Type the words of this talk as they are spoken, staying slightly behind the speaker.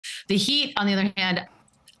The Heat, on the other hand,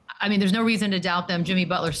 I mean, there's no reason to doubt them. Jimmy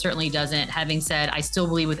Butler certainly doesn't. Having said, I still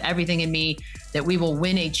believe with everything in me that we will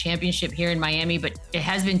win a championship here in Miami, but it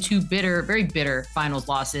has been two bitter, very bitter finals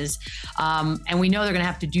losses. And we know they're going to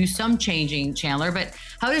have to do some changing, Chandler. But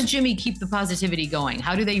how does Jimmy keep the positivity going?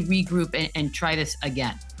 How do they regroup and try this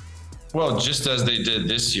again? Well, just as they did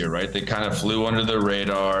this year, right? They kind of flew under the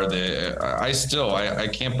radar. I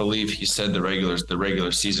can't believe he said the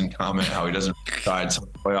regular season comment, how he doesn't decide to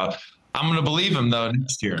playoff. I'm going to believe him, though,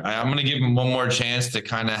 next year. I'm going to give him one more chance to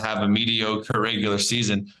kind of have a mediocre regular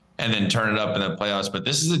season and then turn it up in the playoffs. But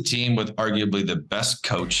this is a team with arguably the best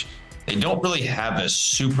coach. They don't really have a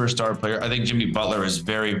superstar player. I think Jimmy Butler is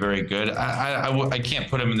very, very good. I can't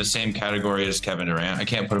put him in the same category as Kevin Durant. I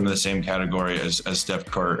can't put him in the same category as Steph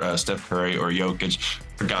Curry or Jokic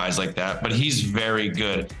or guys like that. But he's very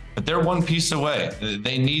good. But they're one piece away.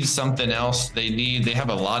 They need something else. They have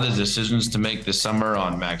a lot of decisions to make this summer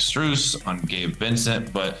on Max Strus, on Gabe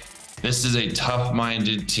Vincent. But this is a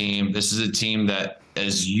tough-minded team. This is a team that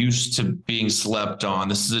is used to being slept on.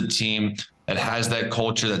 This is a team that has that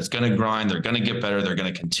culture that's going to grind. They're going to get better. They're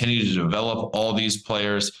going to continue to develop all these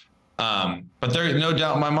players. But there's no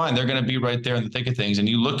doubt in my mind, they're going to be right there in the thick of things. And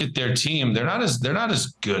you look at their team, they're not as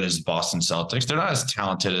good as Boston Celtics. They're not as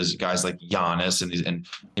talented as guys like Giannis and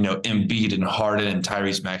Embiid and Harden and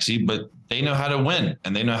Tyrese Maxey, but they know how to win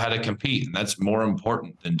and they know how to compete. And that's more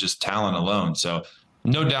important than just talent alone. So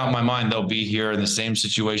no doubt in my mind, they'll be here in the same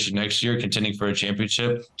situation next year, contending for a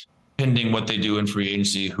championship, pending what they do in free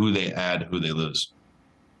agency, who they add, who they lose.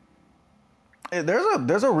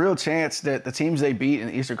 There's a real chance that the teams they beat in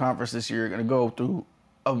the Eastern Conference this year are going to go through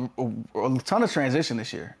a ton of transition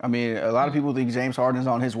this year. I mean, a lot of people think James Harden's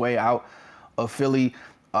on his way out of Philly.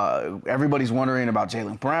 Everybody's wondering about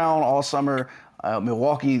Jaylen Brown all summer.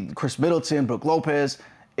 Milwaukee, Chris Middleton, Brook Lopez.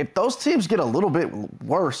 If those teams get a little bit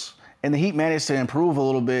worse and the Heat manage to improve a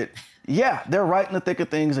little bit, yeah, they're right in the thick of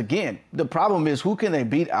things again. The problem is, who can they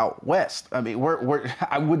beat out west? I mean,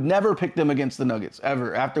 I would never pick them against the Nuggets,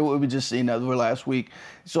 ever, after what we just seen over last week.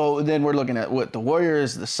 So then we're looking at what the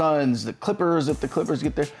Warriors, the Suns, the Clippers, if the Clippers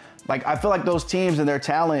get there. Like, I feel like those teams and their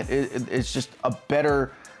talent, it's just a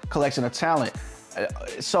better collection of talent.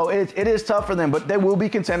 So it is tough for them, but they will be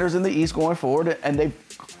contenders in the East going forward, and they've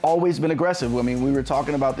always been aggressive. I mean, we were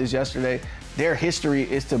talking about this yesterday. Their history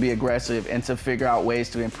is to be aggressive and to figure out ways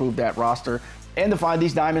to improve that roster and to find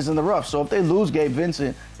these diamonds in the rough. So if they lose Gabe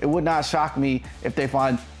Vincent, it would not shock me if they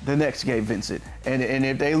find the next Gabe Vincent. And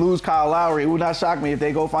if they lose Kyle Lowry, it would not shock me if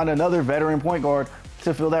they go find another veteran point guard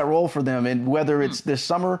to fill that role for them. And whether it's this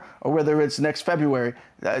summer or whether it's next February,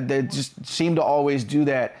 they just seem to always do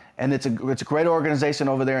that. And it's a great organization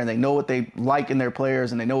over there, and they know what they like in their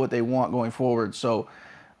players, and they know what they want going forward. So,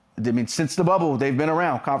 I mean, since the bubble, they've been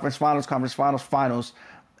around. Conference finals.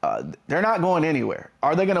 They're not going anywhere.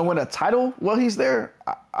 Are they going to win a title while he's there?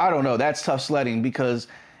 I don't know. That's tough sledding because,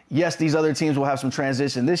 yes, these other teams will have some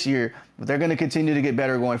transition this year, but they're going to continue to get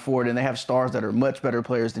better going forward, and they have stars that are much better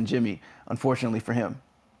players than Jimmy, unfortunately for him.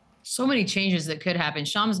 So many changes that could happen.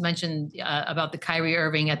 Shams mentioned about the Kyrie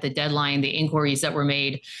Irving at the deadline, the inquiries that were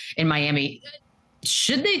made in Miami.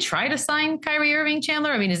 Should they try to sign Kyrie Irving,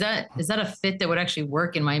 Chandler? I mean, is that a fit that would actually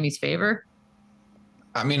work in Miami's favor?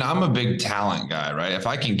 I mean, I'm a big talent guy, right? If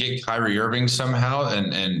I can get Kyrie Irving somehow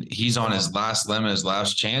and he's on his last limit, his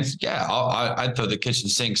last chance, yeah, I'd throw the kitchen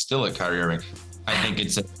sink still at Kyrie Irving. I think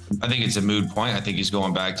it's a moot point. I think he's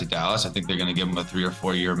going back to Dallas. I think they're going to give him a 3 or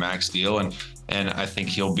 4 year max deal, and I think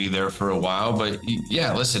he'll be there for a while. But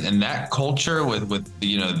yeah, listen, in that culture with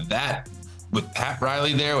Pat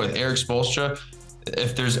Riley there, with Eric Spoelstra,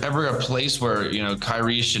 if there's ever a place where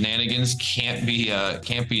Kyrie's shenanigans can't be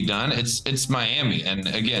done, it's Miami. And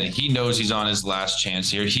again, he knows he's on his last chance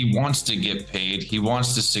here. He wants to get paid. He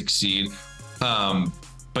wants to succeed.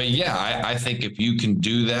 But yeah, I think if you can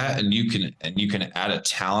do that and you can add a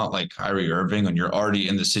talent like Kyrie Irving when you're already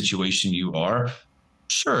in the situation you are,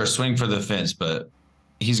 sure, swing for the fence, but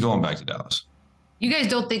he's going back to Dallas. You guys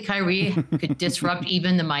don't think Kyrie could disrupt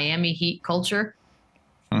even the Miami Heat culture?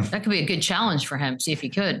 That could be a good challenge for him. See if he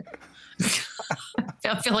could.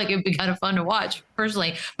 I feel like it'd be kind of fun to watch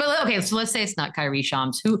personally. But okay, so let's say it's not Kyrie,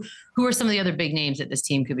 Shams. Who are some of the other big names that this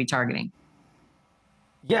team could be targeting?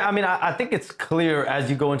 Yeah, I mean, I think it's clear as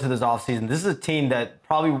you go into this offseason, this is a team that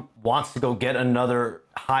probably wants to go get another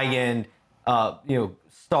high-end,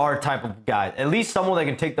 star type of guy. At least someone that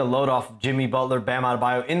can take the load off Jimmy Butler, Bam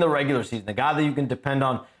Adebayo in the regular season. The guy that you can depend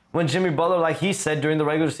on. When Jimmy Butler, like he said during the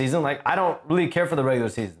regular season, like, I don't really care for the regular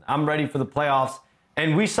season. I'm ready for the playoffs.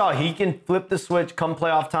 And we saw he can flip the switch come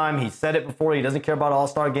playoff time. He said it before. He doesn't care about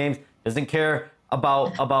all-star games. Doesn't care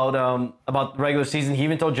about the regular season. He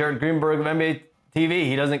even told Jared Greenberg of NBA TV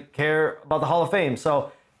he doesn't care about the Hall of Fame.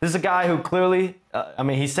 So this is a guy who clearly,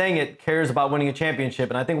 he's saying it, cares about winning a championship.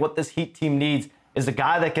 And I think what this Heat team needs is a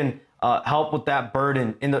guy that can help with that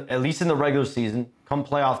burden, at least in the regular season, come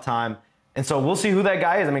playoff time. And so we'll see who that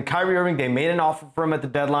guy is. I mean, Kyrie Irving, they made an offer for him at the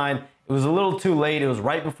deadline. It was a little too late. It was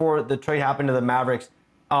right before the trade happened to the Mavericks.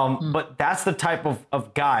 But that's the type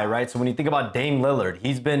of guy, right? So when you think about Dame Lillard,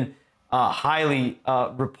 he's been highly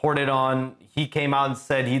reported on. He came out and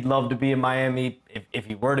said he'd love to be in Miami if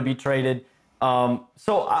he were to be traded.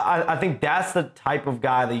 So I think that's the type of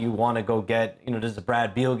guy that you want to go get. You know, does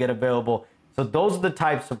Brad Beal get available? So those are the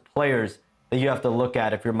types of players that you have to look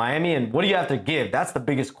at if you're Miami. And what do you have to give? That's the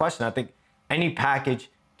biggest question. I think any package,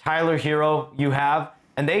 Tyler Hero you have,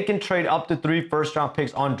 and they can trade up to 3 first-round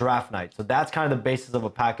picks on draft night. So that's kind of the basis of a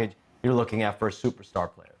package you're looking at for a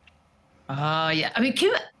superstar player. Yeah. I mean,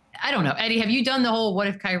 I don't know. Eddie, have you done the whole what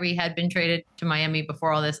if Kyrie had been traded to Miami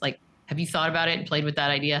before all this? Like, have you thought about it and played with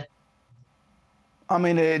that idea? I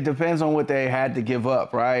mean, it depends on what they had to give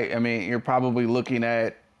up, right? I mean, you're probably looking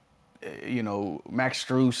at, Max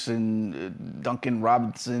Strus and Duncan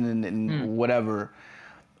Robinson and whatever.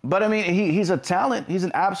 But, I mean, he's a talent. He's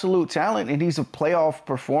an absolute talent, and he's a playoff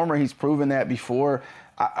performer. He's proven that before.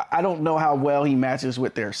 I don't know how well he matches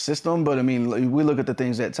with their system, but, I mean, we look at the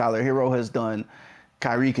things that Tyler Hero has done.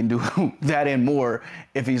 Kyrie can do that and more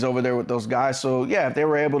if he's over there with those guys. So, yeah, if they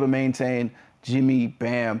were able to maintain Jimmy,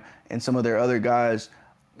 Bam, and some of their other guys,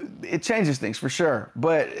 it changes things for sure.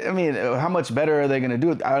 But, I mean, how much better are they going to do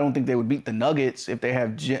it? I don't think they would beat the Nuggets if they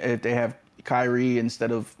have Kyrie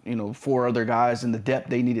instead of 4 other guys in the depth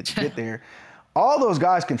they needed to get there. All those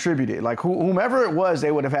guys contributed. Like whomever it was,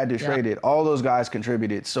 they would have had to trade it. All those guys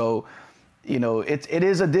contributed. So, it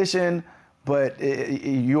is addition, but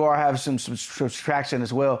you are have some subtraction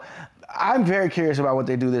as well. I'm very curious about what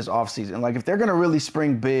they do this offseason. Like if they're going to really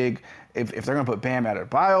spring big, if they're going to put Bam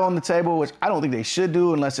Adebayo on the table, which I don't think they should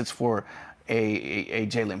do unless it's for a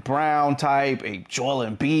Jaylen Brown type, a Joel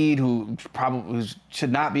Embiid who probably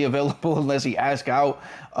should not be available unless he asks out.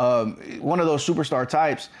 One of those superstar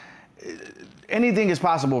types. Anything is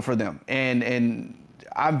possible for them, and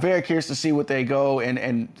I'm very curious to see what they go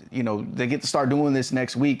and they get to start doing this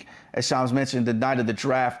next week, as Shams mentioned, the night of the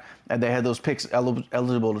draft, and they had those picks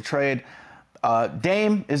eligible to trade.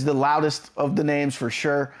 Dame is the loudest of the names for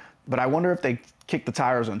sure, but I wonder if they kick the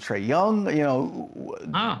tires on Trae Young.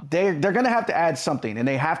 They're going to have to add something, and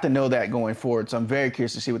they have to know that going forward. So I'm very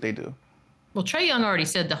curious to see what they do. Well, Trae Young already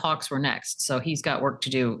said the Hawks were next, so he's got work to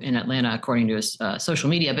do in Atlanta, according to his social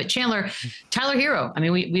media. But Chandler, Tyler Hero, I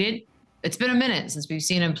mean, it's been a minute since we've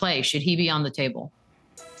seen him play. Should he be on the table?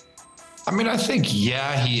 I mean, I think, he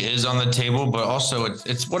is on the table, but also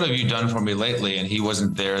it's what have you done for me lately? And he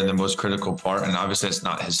wasn't there in the most critical part. And obviously it's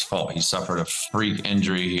not his fault. He suffered a freak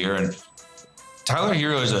injury here. And Tyler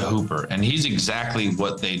Hero is a hooper, and he's exactly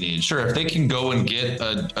what they need. Sure, if they can go and get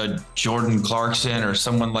a Jordan Clarkson or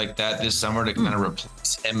someone like that this summer to kind of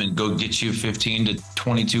replace him and go get you 15 to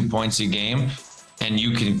 22 points a game, and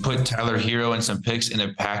you can put Tyler Hero and some picks in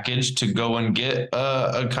a package to go and get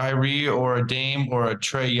a Kyrie or a Dame or a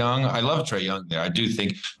Trae Young. I love Trae Young there. I do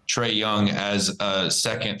think Trae Young as a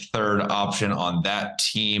second, third option on that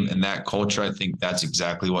team and that culture, I think that's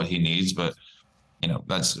exactly what he needs. But,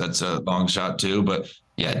 that's a long shot too. But,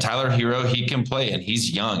 yeah, Tyler Hero, he can play, and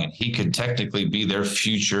he's young, and he could technically be their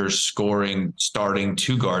future scoring starting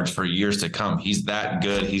 2 guards for years to come. He's that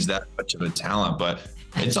good. He's that much of a talent. But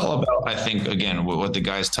it's all about, I think, again, what the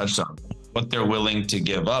guys touched on, what they're willing to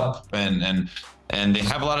give up, and they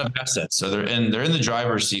have a lot of assets, so they're in the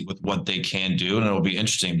driver's seat with what they can do, and it'll be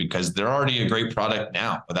interesting because they're already a great product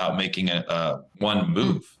now without making one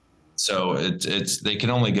move. So it's they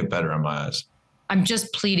can only get better in my eyes. I'm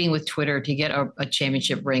just pleading with Twitter to get a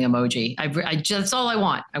championship ring emoji. That's all I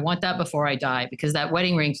want. I want that before I die, because that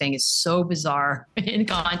wedding ring thing is so bizarre in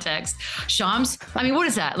context. Shams, I mean, what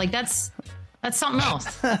is that? Like that's something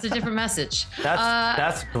else. That's a different message.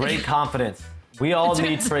 That's great confidence. We all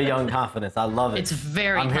need Trae Young confidence. I love it. It's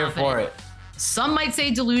very I'm confident. Here for it. Some might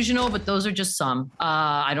say delusional, but those are just some.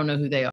 I don't know who they are.